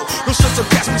Rico Beagle. No sense of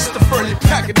gas, Mr. Furley,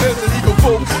 pack it doesn't even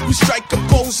vote. We strike a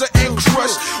poser and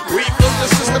crush. We build the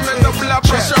system and the blood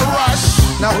pressure rush.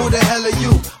 Now who the hell are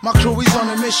you? My crew is on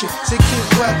a mission. Sick kids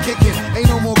rap kicking. Ain't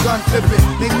no more gun flipping.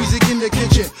 Make music in the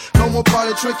kitchen. No more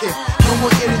party tricking. No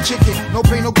more eating chicken. No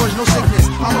pain, no grudge, no sickness.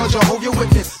 I'm a Jehovah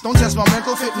Witness. Don't test my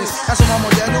mental fitness. That's why my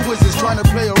dad the wizards trying to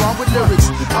play around with lyrics.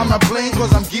 I'm not playing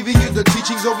cause I'm giving you the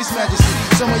teachings of His Majesty.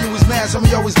 Some of you is mad, some of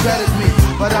y'all is bad at me.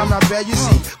 But I'm not bad, you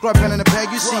see. Grab pen in the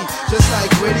bag, you see. Just like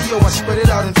radio, I spread it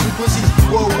out in frequencies.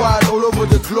 Worldwide, all over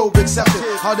the globe, accepted.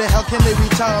 How the hell can they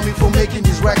retire me for making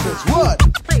these records? What?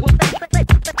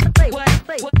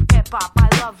 Hip hop, I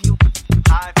love you. Hip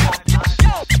hop, I love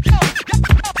you.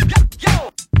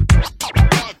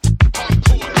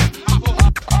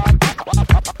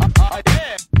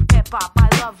 Hip hop, I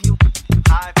love you.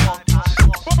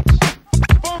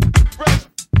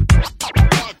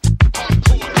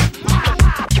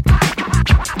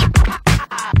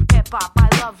 Hip hop, I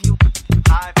love you.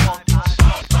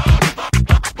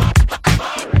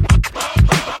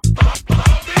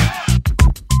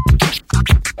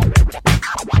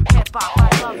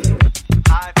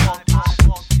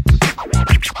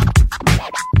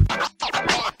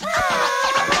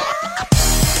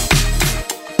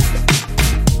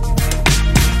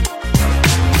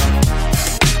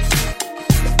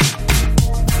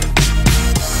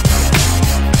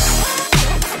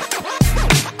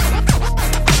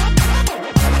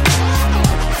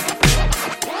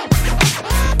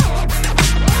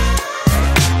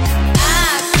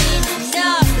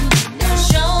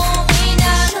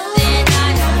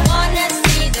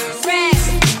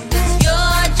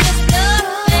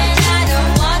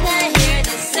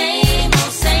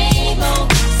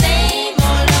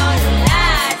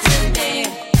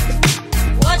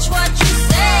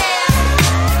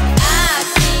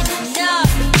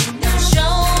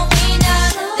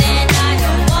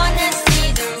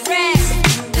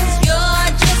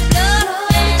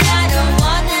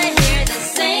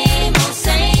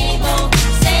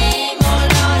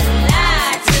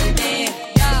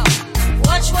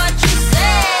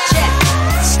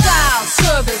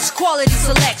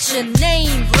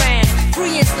 Name brand,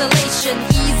 free installation,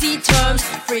 easy terms,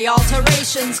 free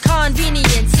alterations,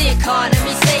 convenience,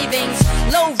 economy savings,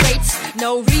 low rates,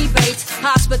 no rebates,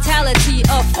 hospitality,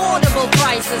 affordable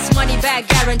prices, money back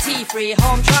guarantee, free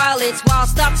home trial, it's while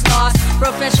stocks last,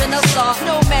 professional staff,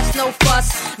 no mess, no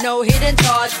fuss, no hidden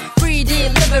charge, free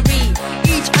delivery,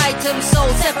 each item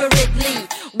sold separately.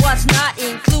 What's not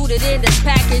included in this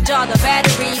package are the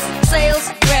batteries, sales,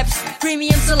 reps,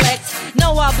 premium select,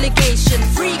 no obligation,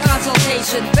 free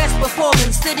consultation, best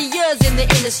performance, 30 years in the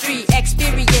industry,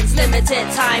 experience limited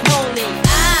time only.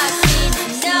 I've seen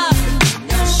enough,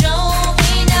 don't show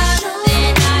me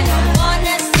nothing, I don't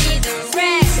wanna see the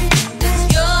rest, 'cause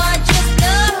you're just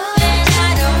bluffing,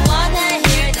 I don't wanna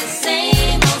hear the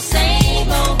same old,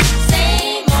 same old,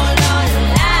 same old, don't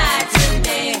lie to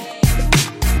me,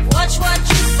 watch what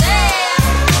you say.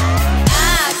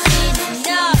 I've seen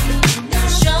enough,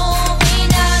 don't show me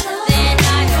nothing,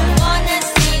 I don't wanna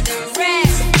see the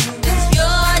rest, 'cause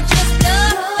you're just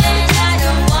bluffing, I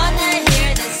don't wanna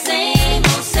hear the same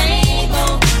old,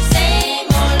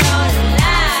 don't lie.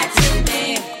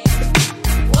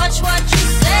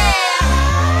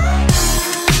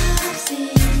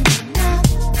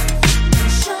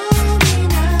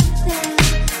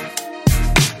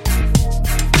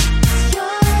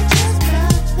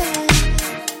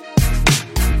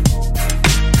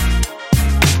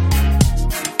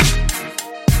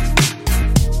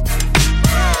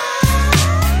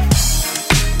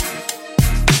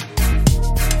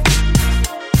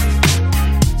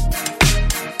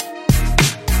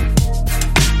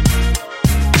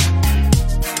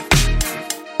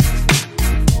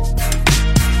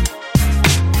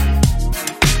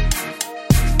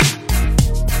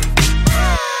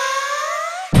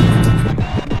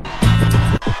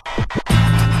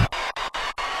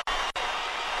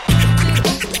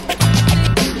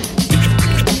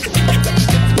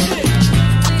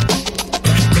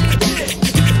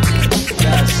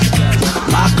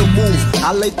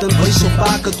 Alait en wys op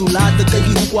paken toe later kyk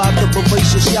jy hoe kwaad te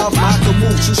bewys jouself maak 'n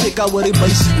move soos ek al oor die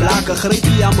base blake greep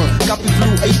jy aan my kappie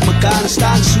vloe uit mekaar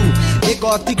staan so ek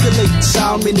articulate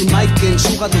sound in die mic en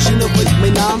so gaat ons in op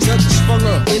my naam sit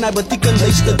spange en hy beteken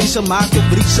luister wie se maak op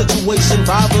brief situation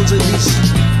Bibles en this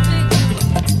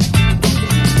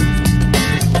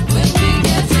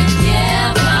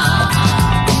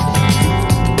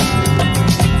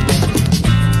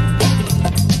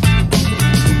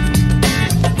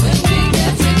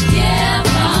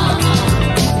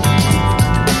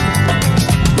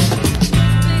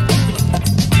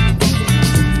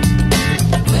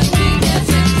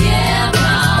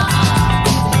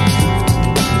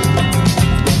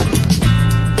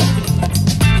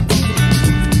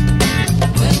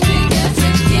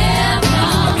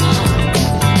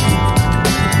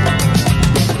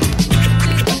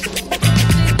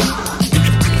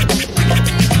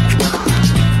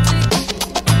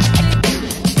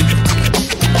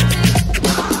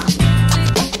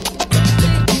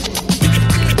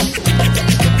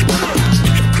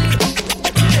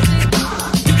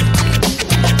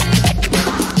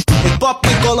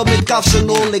kafs en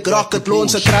al, ek rocket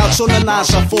loans, ek crowd sonder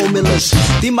NASA formulas.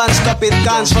 Die manskap het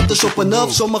kans, wat is op 'n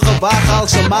nerf, sommige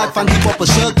waaghaals se maak van die pop 'n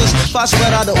circus.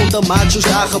 Vasberade onder maat soos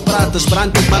daar gepraat is,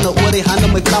 brand ek manne oor die hande,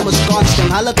 my vlam is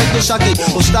constant. Hulle kyk jou sak,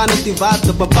 ons staan net die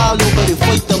water, bepaal jou by die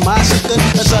feite, maar se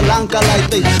kind is 'n lang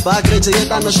kaleityd. Waar kry jy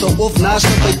dit anders dan of naast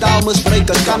by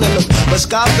taalmisbruikers kan hulle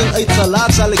beskaafd en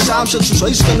uitgelaat, sal ek saam sit soos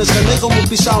huiskinders geneig om op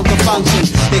die sound te function.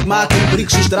 Ek maak 'n briek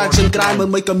soos drugs and crime in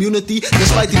my community,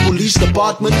 despite die police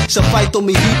department, se fight om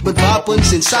my heat met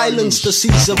wapens en silence te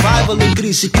see survival in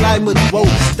crisis climate. Wow,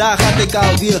 daar gaat ek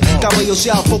alweer, kan by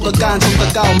jouself ook 'n kans om te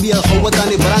kalmeer, hou het aan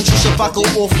die brand soos 'n fakkel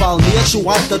opval neer, so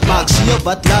wat het maak, zie je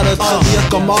wat laat het gebeur,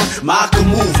 come on, maak 'n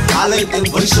move, alleen en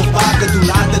wees op paken, doe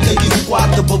laat het kyk hoe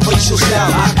kwaad te bewys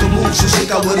jouself, maak 'n move, soos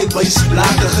ek al oor die bys,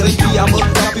 blake greep die aan my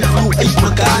kappie vloe uit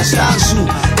mekaar staan so,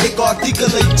 ek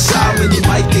articulate saam in die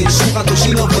mic en so gaat ons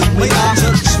sien of het my naam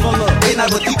sit spange, en hy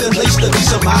beteken luister wie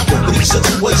se maak op brief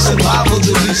situation, Bibles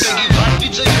en lies. Wat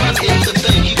wie jy van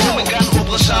entertain, hier kom ek aan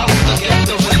op een saal, dat ek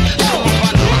te win, sommer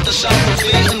van noord te south of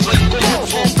weer en win, kom op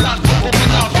vol blad, kom op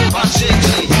en af, wat sê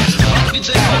jy? Wat wie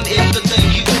jy van entertain,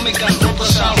 hier kom ek aan op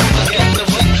een saal, dat ek te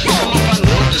win, sommer van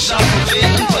noord te south of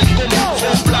weer en win, kom op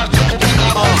vol blad, kom op en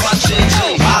af, wat sê jy?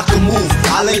 Maak 'n move,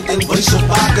 alleen en wees op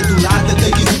paken, doe laat het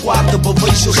kyk hoe kwaad te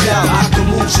bewys jouself, maak 'n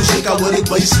move, soos ek al oor die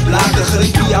bys, blake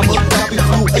greep die aan my kappie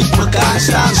vloe uit mekaar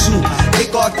staan so,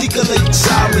 ek articulate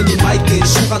saam in die mic en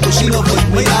so gaat ons sien of het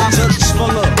my naam sit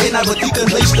spange, en hy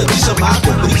beteken luister wie se maak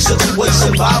op brief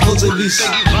situation, Bibles en lies.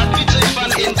 Wat wie jy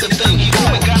van entertain, hier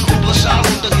kom ek aan op 'n saal,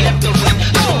 dat ek te win,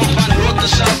 sommer van noord te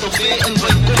south of weer en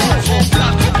win, kom op vol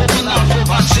blad, kom op en af,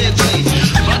 wat sê jy?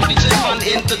 Wat wie jy van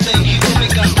entertain, hier kom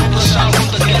ek aan op 'n saal,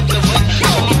 dat ek te win,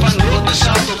 sommer van noord te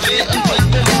south of weer en win,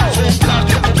 kom op vol blad,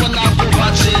 kom op en af,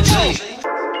 wat sê jy?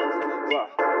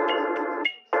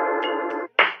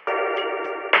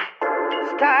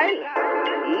 Style,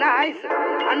 nice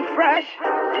and fresh.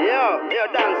 Yo,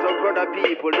 dance so brother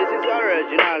people, this is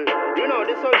original. You know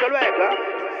the social worker,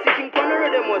 sitting on the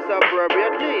rhythm most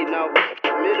appropriately. Now,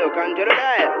 me look into the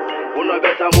dial. Who no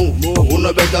better move, who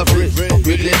no better freeze,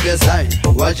 quickly decide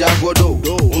what you go do.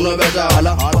 Who no better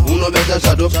holla, who no better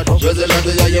shut up. President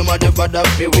of your mother for the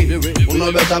free. Who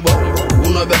no better bow, who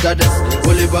no better this.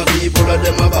 Only for people of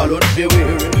them about free.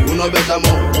 Who no better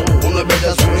move, who no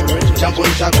better swing, jump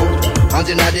on shackle, hands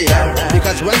in the air.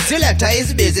 Because when selector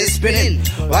is busy spinning,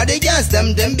 while the girls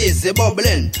them busy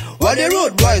bubbling, while the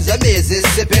road boys are busy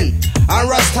sipping, and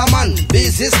Rastaman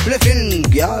busy spliffing.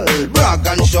 Girl, brag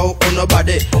and show on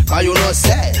nobody, cause you know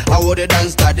say, how would they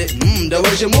dance daddy? The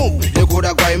way she move, you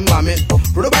coulda grind mommy.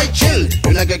 Put by chill,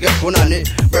 you not get punani.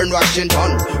 Burn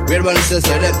Washington, we're one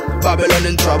sister them, Babylon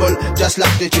in trouble, just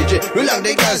like the chichi. We like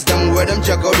the girls them, where them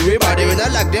check out everybody. We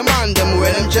not like the man them,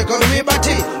 where them check out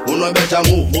everybody. Who no better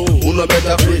move, who no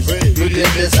better freeze, you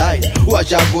live beside,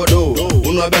 watch out go do.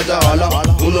 Who no better holla,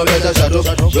 who no better shut up.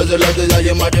 President of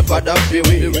your mother for the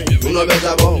free. Who no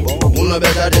better bow, who no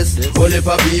better this. Only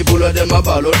for people of them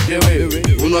about the way.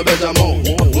 Who no better move,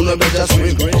 who no better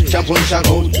swing, jump on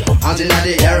shackle, hands in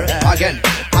the air again,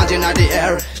 hands in the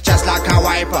air, just like a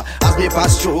wiper, as me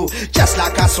pass through, just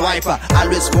like a swiper,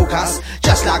 always focus,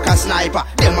 just like a sniper,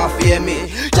 them a fear me,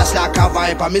 just like a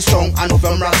viper, me strong and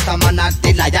firm Rastaman at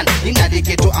the lion, in the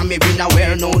ghetto and me we not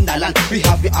wear no Nalan, we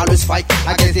have to always fight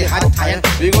against the hot iron,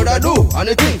 we gotta do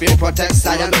anything to protect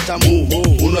Zion, better move,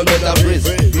 who no better freeze,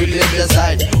 we live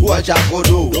beside, watch out go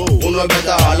do, who no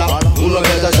better holla, who no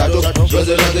better shut up,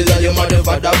 President of your mother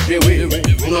for the free,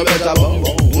 who no better bow,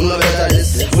 who no no better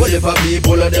this. Only for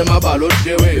people of them a ball out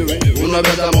the way. Who no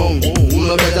better move, who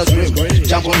no better scream.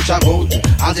 Jump on, jump out,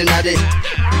 hands in the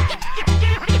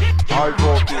High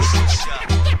voltage.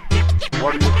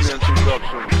 What are you playing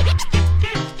introduction?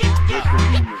 Let's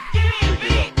begin. Check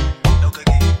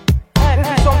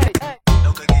it out.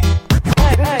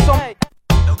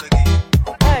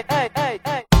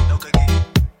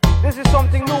 This is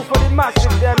something new for the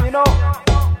massive, them, you know.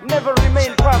 Never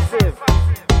remain passive.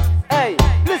 Hey,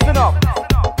 listen up.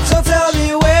 So tell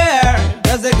me, where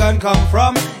does the gun come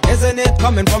from? Isn't it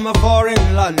coming from a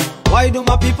foreign land? Why do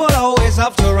my people always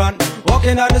have to run?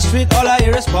 Walking down the street, all I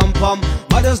hear is pum pum.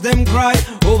 Mothers them cry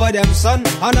over them son.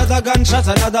 Another gunshot,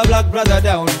 another black brother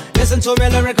down. Listen to me,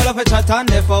 lyrical of a chat on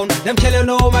the phone. Them kill you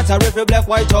no matter if you're black,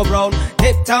 white or brown.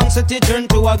 Cape Town city turn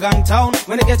to a gun town.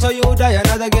 When it gets to you die,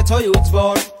 another ghetto youth's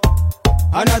born.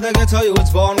 Another ghetto youth's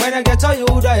born. When I ghetto you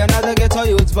die, another ghetto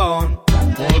youth's born.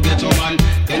 Oh ghetto man,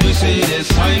 can you see this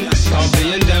sign? Stop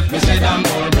being deaf, me say I'm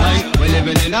all blind. We're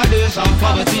living in a days of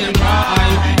poverty and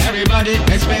crime. Everybody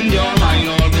expend your mind.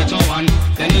 Oh ghetto man,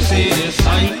 can you see this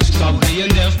sign? Stop being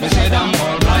deaf, me say I'm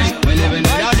all blind. We're living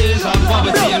in a days of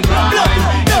poverty and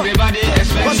crime. Everybody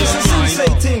expend your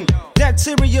mind. That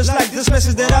serious like this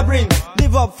message that I bring.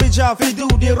 Live up, Fija, we do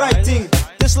the right thing.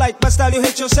 Just like my style, you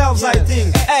hate yourselves, I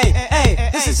think. Hey, hey,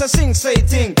 this is a sing-say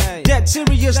thing. That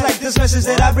serious like this message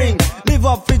that I bring. Live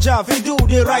up, Fija, we do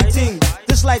the right thing.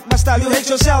 Just like my style, you hate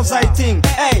yourselves, I think.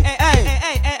 Hey, hey, hey,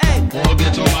 hey, hey. Oh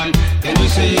ghetto man, can you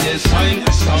see this sign?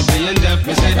 Stop being deaf,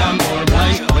 me say I'm all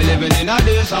blind. We're living in a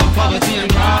days of poverty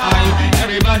and crime.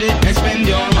 Everybody expend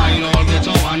your mind. Oh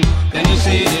ghetto man, can you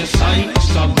see this sign?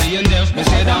 Stop being deaf, me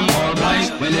say I'm all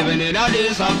blind. We're living in a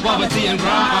days of poverty and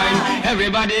crime.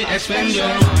 Everybody expend your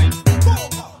mind.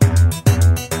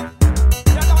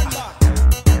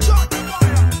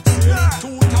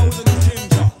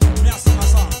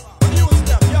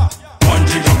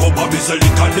 Is a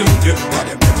little them there, but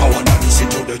them never wanna listen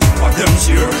to the youth of them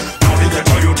here. Now they get a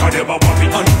youth of them a want me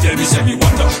and them. Me say me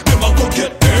wonder, them a go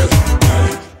get there.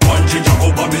 One ginger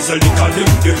go bomb is a little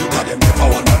them there, but them never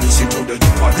wanna listen to the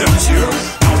youth of them here.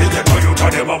 Now they get a youth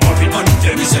of them a want me and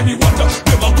them. Me say me wonder,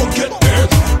 them a go get there.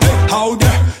 How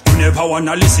there? You never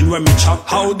wanna listen when me chat.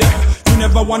 How there? You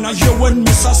never wanna hear when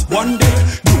me sass one day.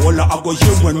 You all a go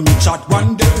hear when me chat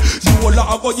one day. You all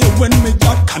a go hear when me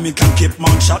chat. Can me can keep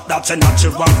man shot. That's a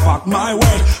natural fact my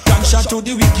way. Gunshot to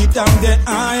the wicked and the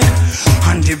eye.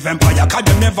 And the vampire cause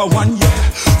them never won yet.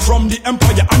 From the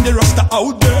empire and the rest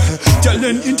out there.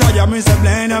 Telling entire me say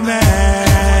blame a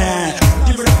man.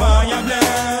 Give it a fire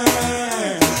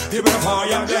blame. Give it a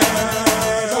fire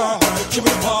blame. Give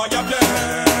it a fire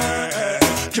blame.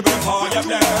 Give it a fire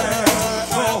blame.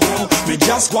 Me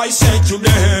just quite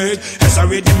circulate as I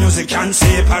read the music and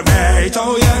separate.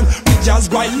 Oh yeah, me just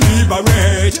quite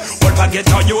liberate. What forget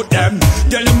how you them?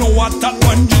 Tell them know what that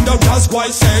one did. Just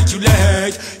quite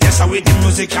circulate. Yes, I read the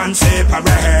music and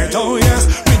separate. Oh yes,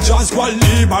 me just quite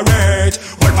liberate.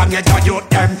 What forget how you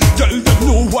them? Tell them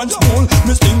no one's small.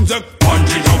 Me sing the one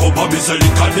thing I go Bobby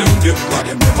Zalika them there. But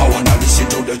them never wanna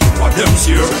listen to the youth of them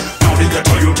here. Now they get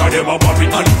a youth of them a Bobby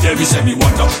and them. Me say me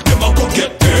wonder, them a go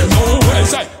get there. No way,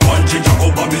 say one thing I go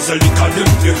Bobby Zalika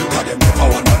them there. But them never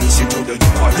wanna listen to the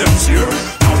youth of them here.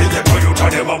 Now they get a youth of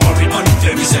them a Bobby and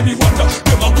them. Me say me wonder,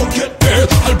 them a go get there.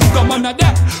 I'll book a man of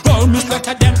them, all me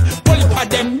slaughter them, all of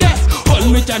them there. All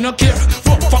me I no care,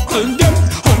 fuck all them,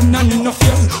 all none no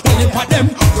fear. All of them,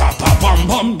 rap a bam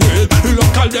bam there.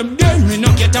 Look all them there, me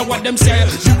no get a what them say.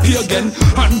 You pay again,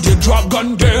 and the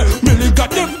dragon there. Me look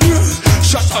at them there,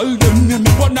 shot all them, me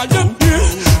one of them there.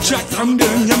 Shot from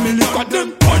them, yeah me look at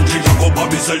them. One thing I go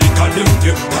Bobby Zalika them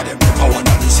there. But them never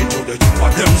wanna listen to the youth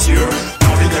of them here.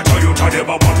 Now they get a youth of them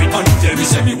a Bobby and them. Me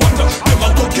say me wonder, them a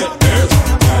go get there.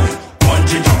 One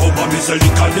thing I go Bobby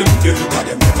Zalika them there. But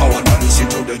them never wanna listen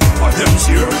to the youth of them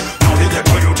here. Now they get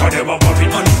a youth of them a Bobby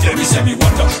and them. Me say me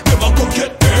wonder, them a go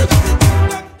get there.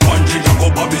 One thing I go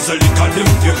Bobby Zalika them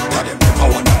there. But them never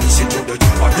wanna listen to the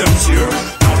youth of them here.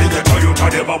 Now they get a youth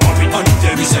of them a Bobby and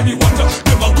them. Me say me wonder,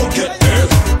 them a go get there.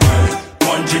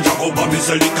 One thing I go Bobby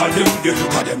Zalika them there.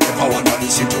 But them never wanna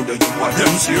listen to the youth of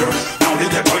them here. Now they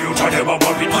get a youth of them a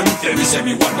Bobby and them. Me say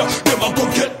me wonder, them a go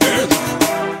get there.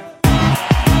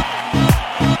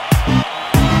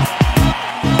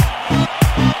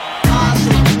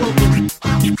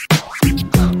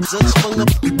 Zats van de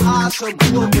Aso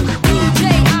Global DJ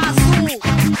Asu,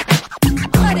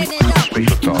 cutting it up.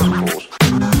 Special task force.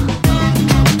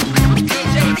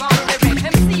 DJ Von Lyric,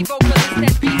 MC vocalist and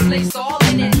beat place all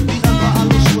in it.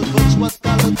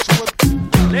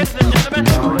 Ladies and gentlemen,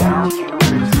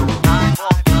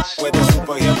 where the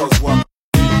superheroes were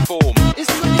formed. It's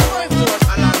 25 to us.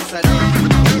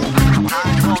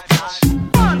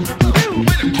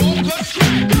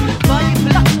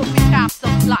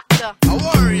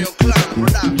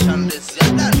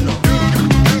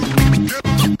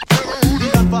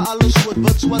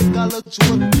 regala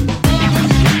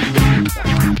chua